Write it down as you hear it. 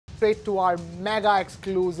straight to our mega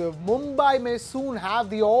exclusive. Mumbai may soon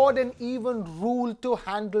have the odd and even rule to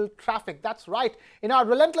handle traffic. That's right. In our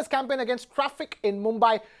relentless campaign against traffic in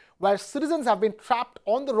Mumbai, where citizens have been trapped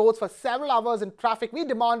on the roads for several hours in traffic, we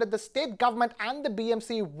demanded the state government and the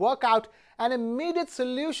BMC work out an immediate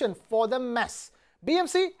solution for the mess.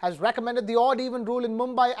 BMC has recommended the odd even rule in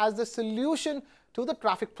Mumbai as the solution to the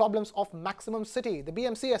traffic problems of Maximum City. The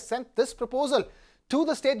BMC has sent this proposal to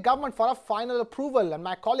the state government for a final approval, and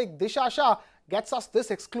my colleague Disha Shah gets us this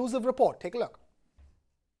exclusive report. Take a look.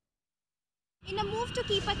 In a move to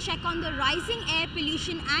keep a check on the rising air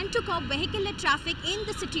pollution and to curb vehicular traffic in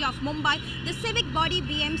the city of Mumbai, the civic body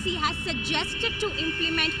BMC has suggested to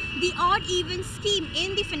implement the odd-even scheme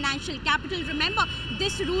in the financial capital. Remember,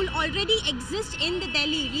 this rule already exists in the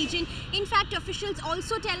Delhi region. In fact, officials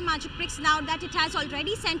also tell Magic Bricks now that it has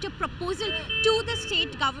already sent a proposal to the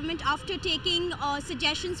state government after taking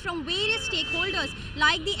suggestions from various stakeholders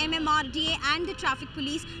like the MMRDA and the traffic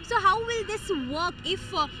police. So how will this work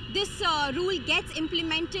if this rule gets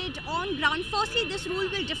implemented on ground? Firstly, this rule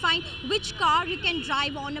will define which car you can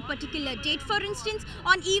drive on a particular date. For instance,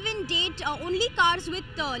 on even date, only cars with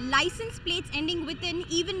license plates ending with an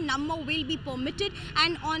even number will be permitted,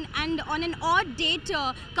 and on an odd date,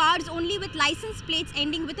 cars only with license plates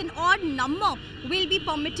ending with an odd number will be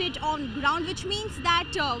permitted on ground, which means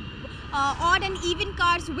that odd and even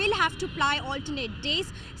cars will have to ply alternate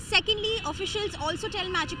days. Secondly, officials also tell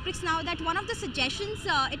Magic Bricks now that one of the suggestions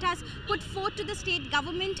it has put forth to the state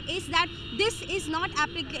government is that this is not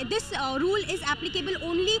this rule is applicable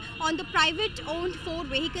only on the private-owned 4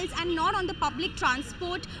 vehicles and not on the public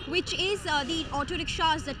transport, which is the auto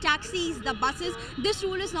rickshaws, the taxis, the buses. This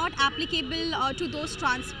rule is not applicable to those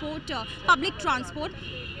public transport.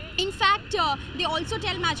 In fact, they also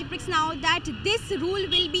tell Magic Bricks now that this rule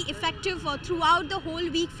will be effective throughout the whole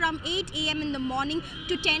week from 8 AM in the morning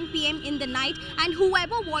to 10 PM in the night, and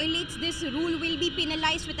whoever violates this rule will be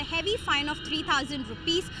penalized with a heavy fine of 3,000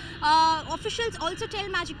 rupees. Officials also tell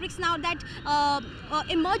Magic Bricks now that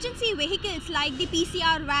emergency vehicles like the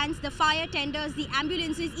PCR vans, the fire tenders, the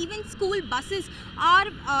ambulances, even school buses are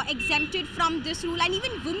exempted from this rule, and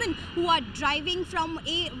even women who are driving from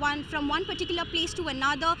one particular place to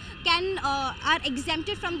another are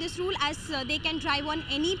exempted from this rule, as they can drive on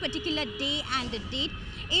any particular day and date.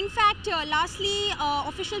 In fact, lastly,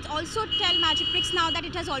 officials also tell Magic Bricks now that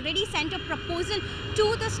it has already sent a proposal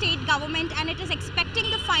to the state government and it is expecting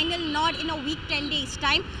the final nod in a week, 10 days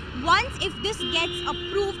time. Once if this gets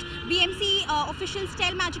approved, BMC officials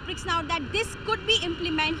tell Magic Bricks now that this could be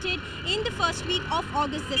implemented in the first week of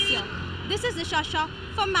August this year. This is Disha Shah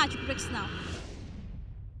from Magic Bricks Now.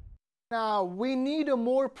 Now, we need a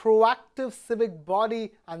more proactive civic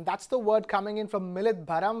body, and that's the word coming in from Milind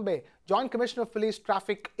Bharambe, Joint Commissioner of Police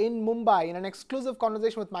Traffic in Mumbai. In an exclusive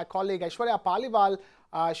conversation with my colleague Aishwarya Paliwal,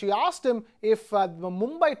 she asked him if the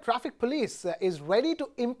Mumbai Traffic Police is ready to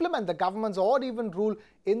implement the government's odd-even rule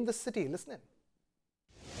in the city. Listen in.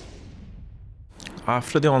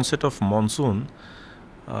 After the onset of monsoon,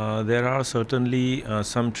 there are certainly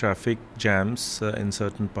some traffic jams in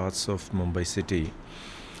certain parts of Mumbai city.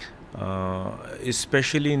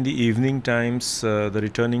 Especially in the evening times, the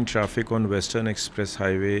returning traffic on Western Express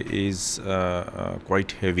Highway is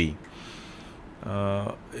quite heavy.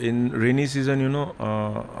 In rainy season,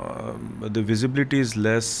 the visibility is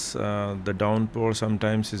less, the downpour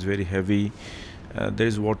sometimes is very heavy. There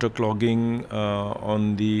is water clogging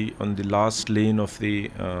on the last lane of the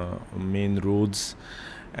main roads,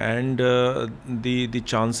 and the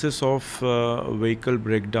chances of vehicle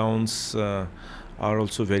breakdowns are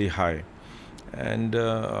also very high, and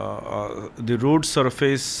the road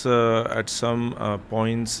surface at some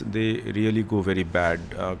points they really go very bad,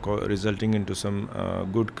 resulting into some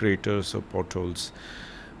good craters or potholes.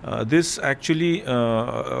 This actually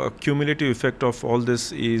cumulative effect of all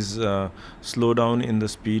this is slowdown in the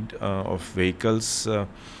speed of vehicles,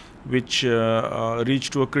 which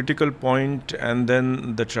reach to a critical point, and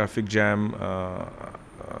then the traffic jam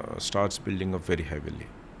starts building up very heavily.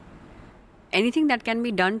 Anything that can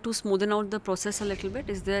be done to smoothen out the process a little bit?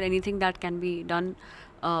 Is there anything that can be done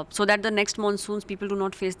so that the next monsoons people do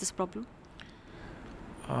not face this problem?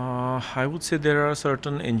 I would say there are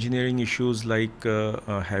certain engineering issues like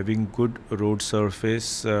having good road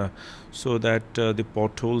surface so that the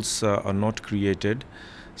potholes are not created.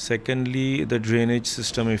 Secondly, the drainage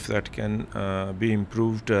system, if that can be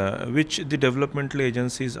improved, which the developmental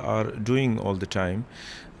agencies are doing all the time.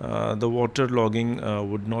 The water logging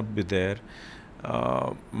would not be there.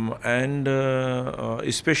 And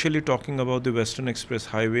especially talking about the Western Express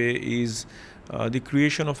Highway is the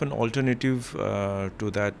creation of an alternative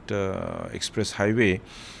to that express highway,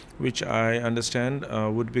 which I understand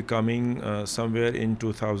would be coming somewhere in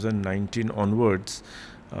 2019 onwards,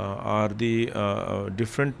 are the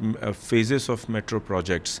different phases of metro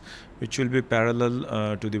projects, which will be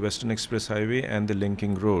parallel to the Western Express Highway and the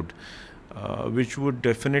linking road, which would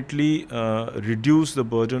definitely reduce the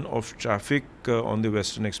burden of traffic on the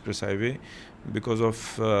Western Express Highway because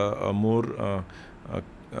of a more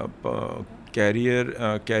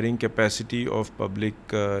carrying capacity of public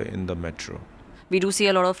in the metro. We do see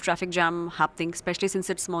a lot of traffic jam happening, especially since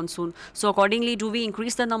it's monsoon. So accordingly, do we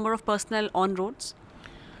increase the number of personnel on roads?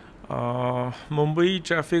 Mumbai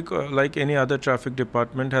traffic, like any other traffic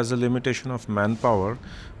department, has a limitation of manpower,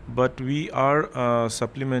 but we are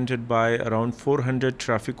supplemented by around 400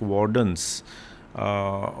 traffic wardens,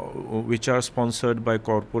 which are sponsored by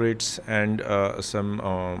corporates and some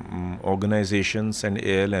organizations and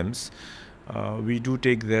ALMs. We do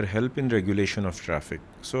take their help in regulation of traffic.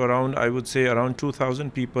 So I would say around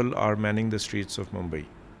 2,000 people are manning the streets of Mumbai.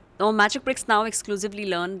 Now, Magic Bricks now exclusively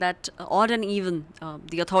learned that odd and even,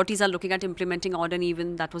 the authorities are looking at implementing odd and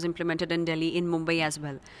even that was implemented in Delhi, in Mumbai as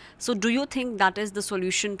well. So do you think that is the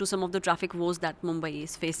solution to some of the traffic woes that Mumbai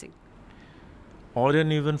is facing? Odd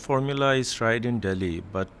and even formula is tried in Delhi,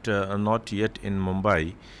 but not yet in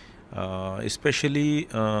Mumbai. Especially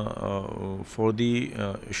for the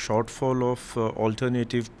shortfall of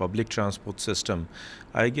alternative public transport system.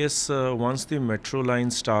 I guess once the metro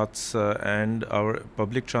line starts and our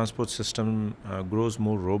public transport system grows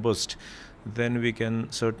more robust, then we can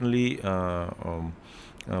certainly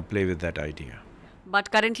play with that idea. But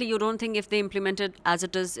currently you don't think if they implement it as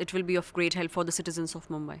it is, it will be of great help for the citizens of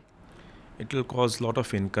Mumbai? It will cause a lot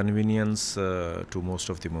of inconvenience to most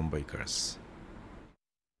of the Mumbaikars.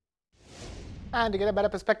 And to get a better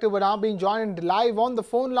perspective, we're now being joined live on the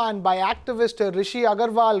phone line by activist Rishi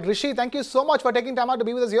Agarwal. Rishi, thank you so much for taking time out to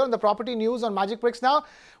be with us here on the Property News on Magic Bricks. Now,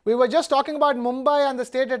 we were just talking about Mumbai and the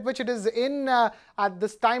state at which it is in at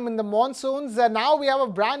this time in the monsoons. Now we have a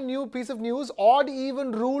brand new piece of news, odd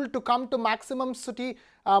even rule to come to maximum city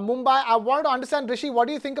Mumbai. I wanted to understand, Rishi, what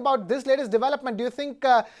do you think about this latest development? Do you think,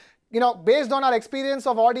 based on our experience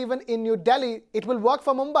of odd even in New Delhi, it will work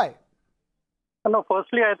for Mumbai? No,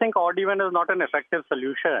 firstly, I think odd even is not an effective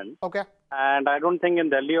solution. Okay. And I don't think in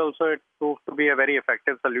Delhi also it proved to be a very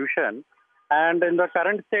effective solution. And in the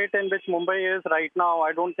current state in which Mumbai is right now,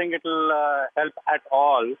 I don't think it will help at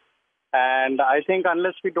all. And I think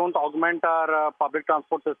unless we don't augment our public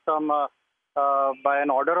transport system by an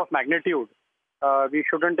order of magnitude, we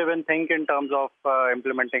shouldn't even think in terms of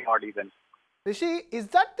implementing odd even. Rishi, is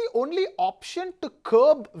that the only option to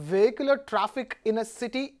curb vehicular traffic in a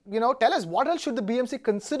city? Tell us, what else should the BMC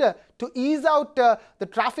consider to ease out the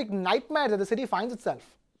traffic nightmare that the city finds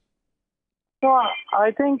itself? So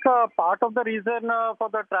I think part of the reason for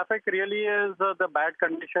the traffic really is the bad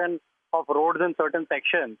condition of roads in certain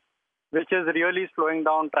sections, which is really slowing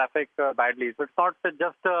down traffic badly. So it's not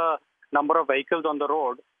just a number of vehicles on the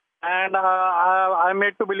road. And I'm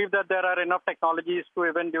made to believe that there are enough technologies to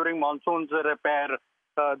even during monsoons repair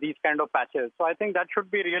these kind of patches. So I think that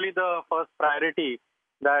should be really the first priority,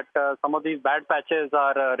 that some of these bad patches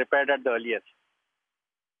are repaired at the earliest.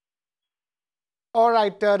 All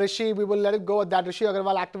right, Rishi, we will let it go at that. Rishi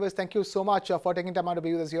Agarwal, activist, thank you so much for taking time out to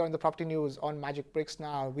be with us here on the Property News on Magic Bricks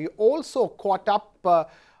Now. We also caught up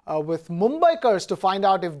with Mumbaikars to find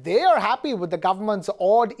out if they are happy with the government's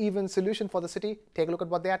odd even solution for the city. Take a look at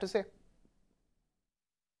what they had to say.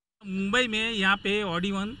 Mumbai में यहाँ पे odd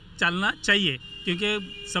even चलना चाहिए, क्योंकि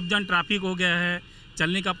सब जन traffic हो गया है,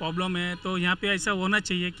 चलने का प्रॉब्लम है, तो यहाँ पे ऐसा होना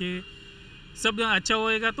चाहिए कि सब अच्छा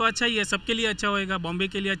होएगा तो अच्छा ही है, सबके लिए अच्छा होएगा, बॉम्बे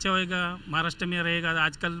के लिए अच्छा होएगा, महाराष्ट्र में रहेगा,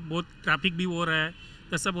 आजकल बहुत ट्रैफिक भी हो रहा है,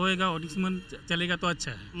 तो सब होएगा, ऑड इवन चलेगा तो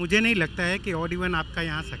अच्छा है। मुझे नहीं लगता है कि ऑड इवन आपका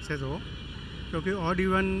यहाँ सक्सेस हो, क्योंकि ऑड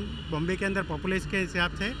इवन बॉम्बे के अंदर पॉपुलेशन के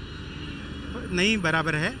हिसाब से नहीं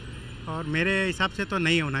बराबर है और मेरे हिसाब से तो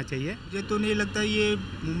नहीं होना चाहिए। मुझे तो नहीं लगता ये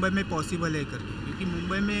मुंबई में पॉसिबल है करके, क्योंकि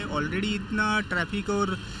मुंबई में ऑलरेडी इतना ट्रैफिक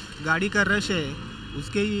और गाड़ी का रश है,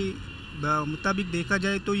 उसके मुताबिक देखा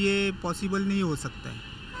जाए तो ये पॉसिबल नहीं हो सकता है,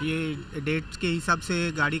 ये डेट्स के हिसाब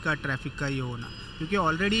से गाड़ी का ट्रैफिक का ये होना, क्योंकि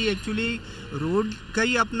ऑलरेडी एक्चुअली रोड का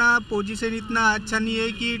ही अपना पोजीशन इतना अच्छा नहीं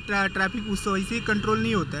है कि ट्रैफिक उस वैसे ही कंट्रोल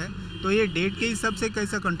नहीं होता है, तो ये डेट के हिसाब से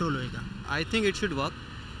कैसा कंट्रोल होएगा? I think it should work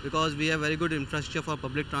because we have very good infrastructure for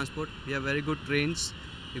public transport, we have very good trains,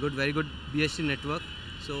 we got very good BSC network,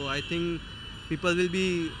 so I think people will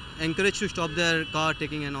be encouraged to stop their car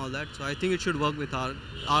taking and all that, so I think it should work with our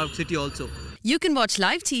city also. You can watch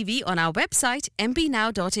live TV on our website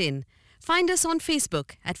mpnow.in. Find us on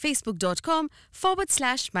Facebook at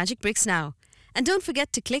facebook.com/magicbricksnow. And don't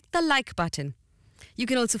forget to click the like button. You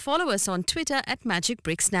can also follow us on Twitter at Magic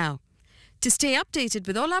Bricks Now. To stay updated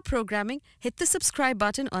with all our programming, hit the subscribe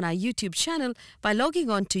button on our YouTube channel by logging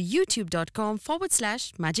on to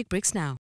youtube.com/Magic Bricks Now.